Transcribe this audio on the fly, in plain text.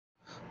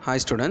Hi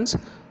students,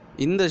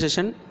 in the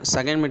session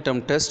second midterm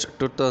test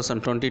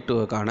 2022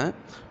 கான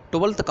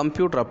 12th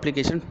computer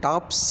application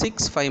top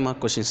 6 5 mark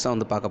questions தான்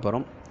வந்து பார்க்க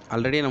போகிறோம்.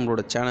 ஆல்ரெடி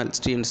நம்மளோட channel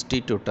Sri and Sri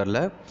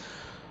Tutorல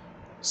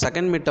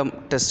second midterm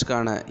test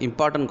கான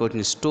important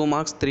questions 2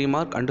 marks 3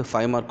 mark and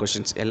 5 mark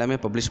questions எல்லாமே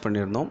publish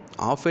பண்ணியிருந்தோம்.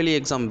 half yearly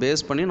exam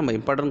base பண்ணி நம்ம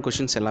important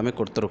questions எல்லாமே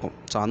கொடுத்துருக்கோம்.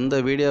 ஸோ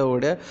அந்த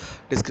வீடியோவோட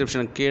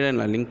டிஸ்கிரிப்ஷனுக்கு கீழே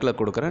நான் லிங்க்கில்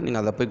கொடுக்குறேன்,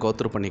 நீங்கள் அதை போய்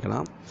கோத்ரூ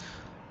பண்ணிக்கலாம்.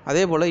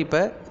 அதே போல்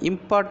இப்போ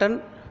இம்பார்ட்டன்ட்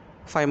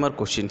 5 mark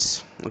questions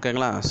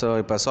ஓகேங்களா. ஸோ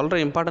இப்போ சொல்கிற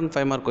இம்பார்ட்டன்ட்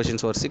 5 mark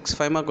questions ஒரு 6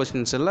 5 mark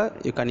questions இல்லை,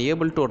 you can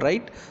able to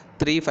right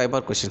 3 5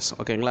 mark questions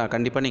ஓகேங்களா.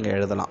 கண்டிப்பாக நீங்கள்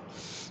எழுதலாம்.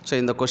 ஸோ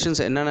இந்த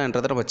கொஷின்ஸ்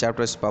என்னென்னன்றதை நம்ம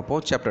சாப்டர்ஸ்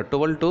பார்ப்போம். சாப்டர்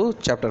 12 to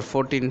சாப்டர்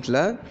 14ல்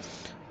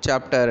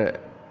சாப்டர்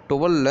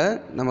 12ல்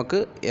நமக்கு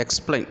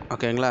எக்ஸ்பிளைன்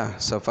ஓகேங்களா.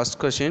 So first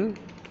question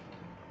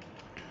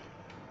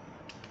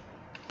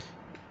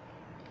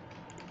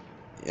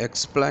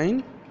explain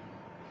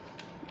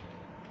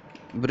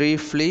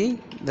briefly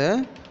the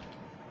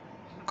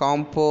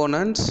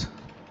components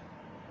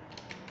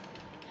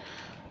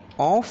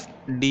of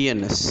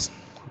DNS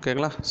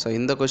ஓகேங்களா. ஸோ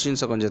இந்த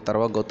கொஷின்ஸை கொஞ்சம்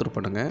தரவாக கோத்ரூ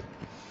பண்ணுங்கள்.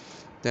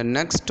 the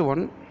next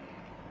one,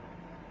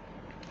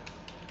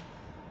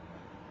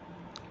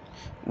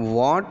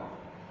 what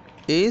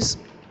is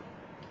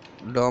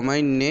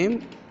domain name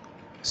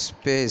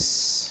space?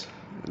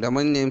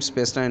 domain name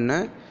spaceனா என்ன,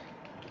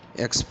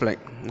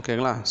 எக்ஸ்பிளைன்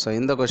ஓகேங்களா. ஸோ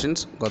இந்த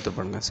கொஷின்ஸ் கோத்ரூ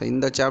பண்ணுங்கள். ஸோ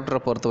இந்த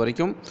சாப்டரை பொறுத்த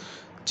வரைக்கும்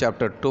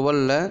சாப்டர்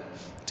 12ல்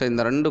ஸோ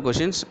இந்த 2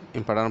 கொஷின்ஸ்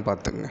இம்பார்ட்டன்ட்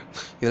பார்த்துங்க.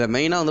 இதில்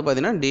மெயினாக வந்து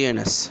பார்த்திங்கன்னா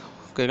டிஎன்எஸ்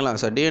ஓகேங்களா.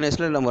 ஸோ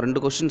டிஎன்எஸில் நம்ம 2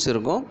 கொஷின்ஸ்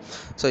இருக்கும்.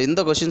 ஸோ இந்த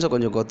கொஷின்ஸை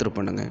கொஞ்சம் கோத்ரூ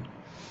பண்ணுங்கள்.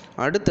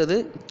 அடுத்தது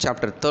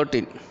சாப்டர்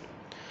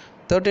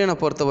 13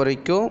 பொறுத்த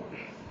வரைக்கும்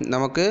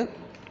நமக்கு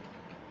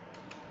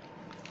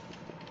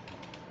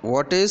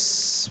what is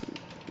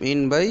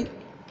mean by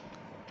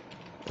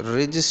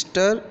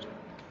register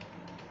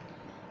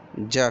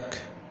jack.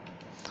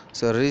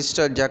 So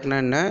register ஜாக்னா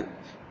என்ன.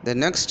 The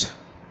next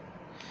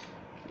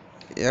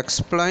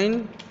explain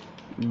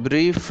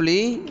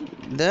briefly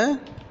the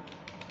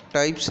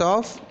types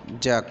of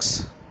jacks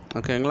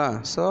ஓகேங்களா.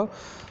 ஸோ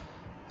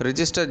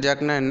ரிஜிஸ்டர்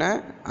ஜாக்னா என்ன,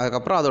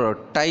 அதுக்கப்புறம் அதோட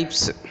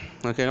டைப்ஸ்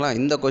ஓகேங்களா.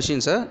 இந்த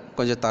கொஷின்ஸை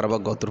கொஞ்சம்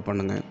தரவாக கோத்ரூ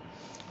பண்ணுங்கள்.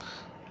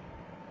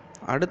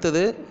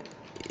 அடுத்தது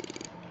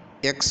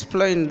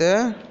explain the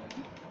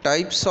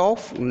types of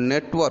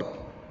network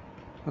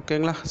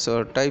ஓகேங்களா. So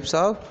types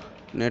of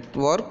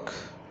network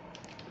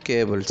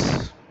cables.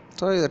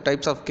 So இது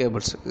டைப்ஸ் ஆஃப்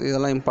கேபிள்ஸ்,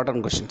 இதெல்லாம்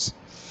இம்பார்ட்டன்ட் கொஷின்ஸ்.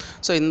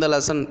 ஸோ இந்த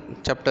லெசன்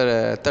சாப்டர்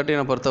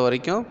 13 பொறுத்த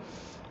வரைக்கும்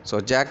ஸோ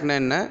ஜாக்னா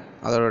என்ன,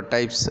 அதோட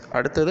டைப்ஸ்,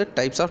 அடுத்தது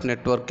types of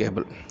network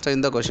cable. So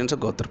இந்த கொஷின்ஸை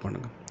கோத்ரூ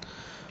பண்ணுங்கள்.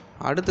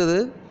 அடுத்தது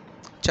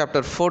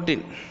சாப்டர்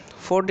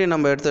 14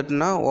 நம்ம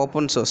எடுத்துகிட்டோம்னா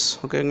ஓப்பன் சோர்ஸ்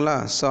ஓகேங்களா.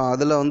 ஸோ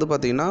அதில் வந்து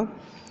பார்த்திங்கன்னா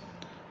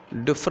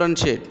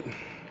டிஃப்ரென்ஷியேட்.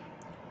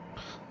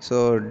 ஸோ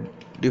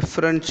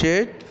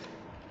டிஃப்ரென்ஷியேட்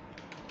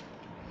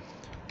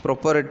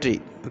ப்ரொப்ரைட்டரி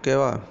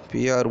ஓகேவா,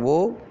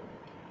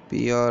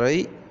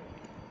 PROPRIETARY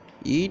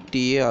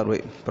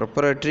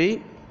proprietary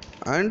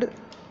and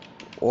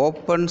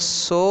open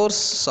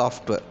source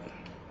software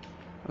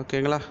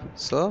ஓகேங்களா.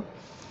 So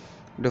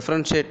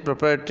differentiate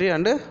proprietary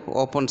and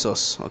open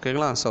source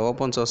ஓகேங்களா. So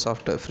open source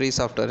software, free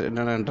software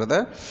என்னென்னன்றதை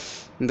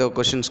இந்த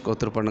கொஷின்ஸ்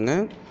கோத்ரூ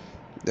பண்ணுங்கள்.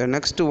 The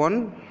next one,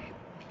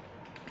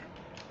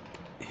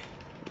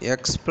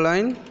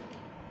 explain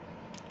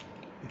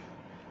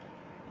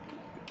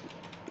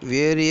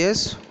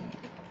various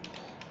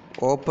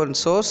open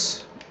source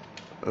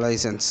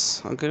licence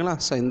ஓகேங்களா.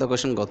 So இந்த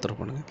question go through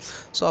பண்ணுங்கள்.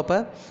 So அப்போ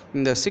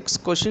இந்த 6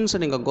 கொஷின்ஸை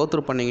நீங்கள்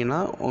கோத்ரூ பண்ணிங்கன்னா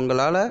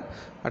உங்களால்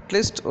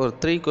அட்லீஸ்ட் ஒரு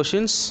 3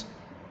 கொஷின்ஸ்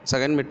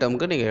செகண்ட் மிட்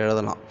டேர்முக்கு நீங்கள்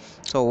எழுதலாம்.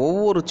 ஸோ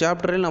ஒவ்வொரு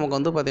சாப்டர்லையும் நமக்கு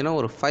வந்து பார்த்திங்கன்னா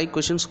ஒரு 5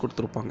 கொஷின்ஸ்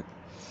கொடுத்துருப்பாங்க.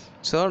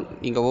 ஸோ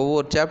நீங்கள்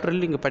ஒவ்வொரு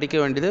சாப்டர்லையும் நீங்கள் படிக்க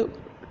வேண்டியது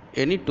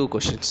எனி 2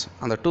 கொஷின்ஸ்.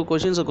 அந்த 2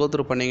 கொஷின்ஸை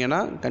கோத்ரூ பண்ணிங்கன்னா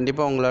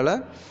கண்டிப்பாக உங்களால்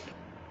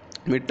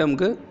மிட்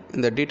டேர்முக்கு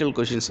இந்த detail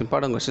questions,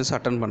 important questions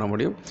attend பண்ண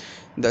முடியும்.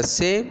 இந்த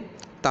சேம்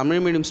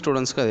தமிழ் மீடியம்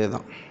ஸ்டூடெண்ட்ஸ்க்கு அதே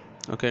தான்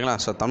ஓகேங்களா.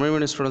 ஸோ தமிழ்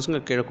மீடியம் ஸ்டூடெண்ட்ஸுங்க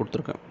கீழே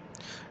கொடுத்துருக்கேன்.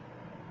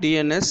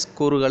 டிஎன்எஸ்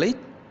கூறுகளை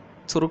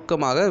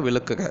சுருக்கமாக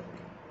விளக்குக.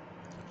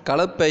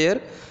 களப்பெயர்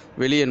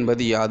வெளி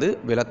என்பது யாது,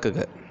 விளக்குக.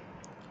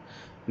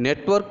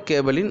 நெட்வொர்க்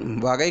கேபிளின்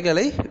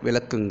வகைகளை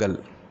விளக்குங்கள்.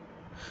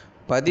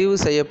 பதிவு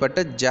செய்யப்பட்ட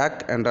ஜாக்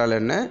என்றால்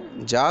என்ன,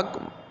 ஜாக்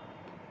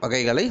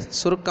வகைகளை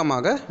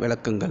சுருக்கமாக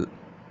விளக்குங்கள்.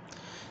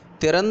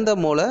 திறந்த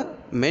மூல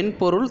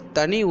மென்பொருள்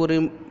தனி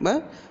உரிம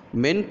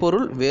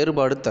மென்பொருள்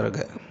வேறுபாடு தருக.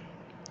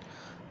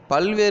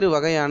 பல்வேறு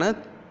வகையான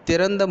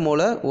திறந்த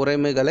மூல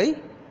உரைமைகளை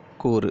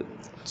கூறு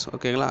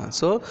ஓகேங்களா.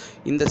 ஸோ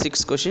இந்த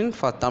 6 question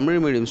for Tamil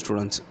medium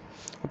students.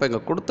 அப்போ இங்கே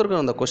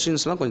கொடுத்துருக்க அந்த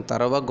கொஷின்ஸ்லாம் கொஞ்சம்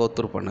தரவாக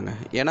கோத்ரூ பண்ணுங்கள்.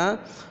 ஏன்னா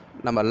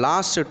நம்ம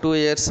லாஸ்ட் 2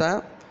 இயர்ஸாக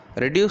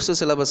ரெடியூஸ்டு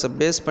சிலபஸை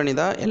பேஸ் பண்ணி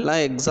தான் எல்லா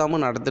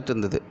எக்ஸாமும் நடந்துகிட்டு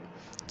இருந்தது.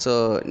 ஸோ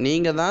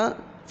நீங்கள் தான்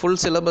ஃபுல்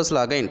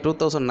சிலபஸில் அகைன்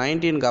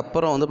 2019க்கு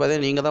அப்புறம் வந்து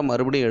பார்த்தீங்கன்னா நீங்கள் தான்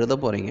மறுபடியும் எழுத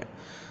போகிறீங்க.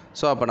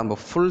 ஸோ அப்போ நம்ம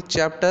ஃபுல்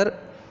சாப்டர்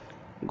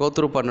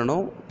கோத்ரூ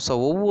பண்ணணும். ஸோ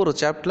ஒவ்வொரு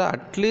சாப்டரில்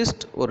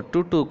அட்லீஸ்ட் ஒரு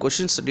 2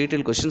 கொஷின்ஸ்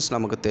டீட்டெயில் கொஷின்ஸ்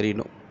நமக்கு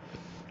தெரியணும்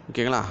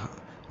ஓகேங்களா.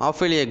 ஆஃப்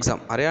இயர்லி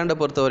எக்ஸாம் அரையாண்டை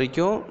பொறுத்த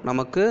வரைக்கும்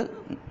நமக்கு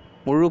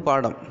முழு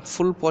பாடம்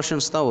ஃபுல்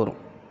போர்ஷன்ஸ் தான் வரும்.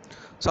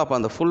 ஸோ அப்போ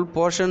அந்த ஃபுல்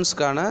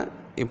போர்ஷன்ஸ்க்கான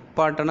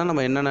இம்பார்ட்டண்ட்டாக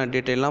நம்ம என்னென்ன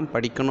டீட்டெயிலாம்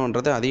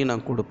படிக்கணுன்றது அதையும்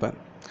நான் கொடுப்பேன்.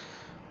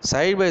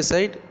 சைட் பை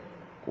சைட்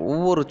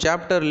ஒவ்வொரு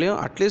சாப்டர்லேயும்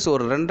அட்லீஸ்ட்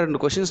ஒரு 2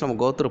 கொஷின்ஸ் நம்ம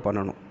கோத்ரூ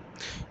பண்ணணும்.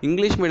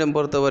 இங்கிலீஷ் மீடியம்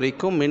பொறுத்த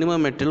வரைக்கும்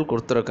மினிமம் மெட்டீரியல்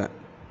கொடுத்துருக்கேன்.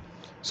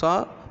 ஸோ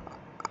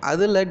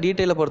அதில்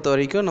டீட்டெயிலை பொறுத்த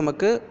வரைக்கும்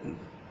நமக்கு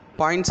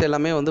பாயிண்ட்ஸ்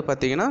எல்லாமே வந்து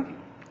பார்த்திங்கன்னா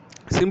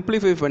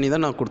சிம்பிளிஃபை பண்ணி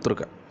தான் நான்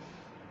கொடுத்துருக்கேன்.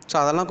 ஸோ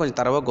அதெல்லாம் கொஞ்சம்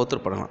தரவாக கோத்ரூ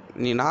பண்ணலாம்.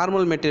 நீ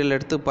நார்மல் மெட்டீரியல்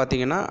எடுத்து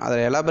பார்த்திங்கன்னா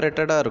அதில்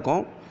எலாபரேட்டடாக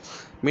இருக்கும்,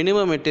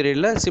 மினிமம்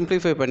மெட்டீரியலில்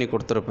சிம்பிளிஃபை பண்ணி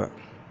கொடுத்துருப்பேன்.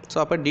 ஸோ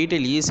அப்போ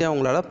டீட்டெயில் ஈஸியாக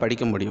உங்களால்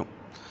படிக்க முடியும்.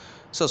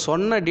 ஸோ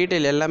சொன்ன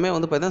டீட்டெயில் எல்லாமே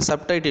வந்து பார்த்திங்கன்னா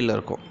சப்டைட்டில்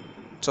இருக்கும்.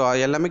 ஸோ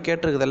எல்லாமே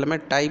கேட்டிருக்குது எல்லாமே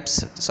டைப்ஸ்.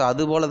 ஸோ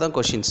அதுபோல் தான்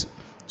கொஷின்ஸ்.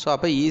 ஸோ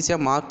அப்போ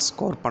ஈஸியாக மார்க்ஸ்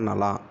ஸ்கோர்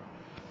பண்ணலாம்.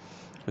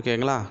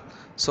 ஓகேங்களா?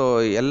 ஸோ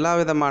எல்லா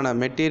விதமான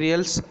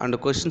மெட்டீரியல்ஸ் அண்டு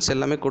கொஷின்ஸ்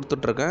எல்லாமே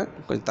கொடுத்துட்ருக்கேன்.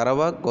 கொஞ்சம்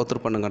தரவாக கோத்ரூ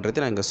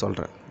பண்ணுங்கன்றது நான் இங்கே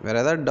சொல்கிறேன். வேறு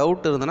ஏதாவது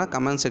டவுட் இருந்ததுன்னா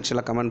கமெண்ட்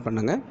செக்ஷனில் கமெண்ட்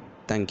பண்ணுங்கள்.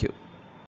 தேங்க்யூ.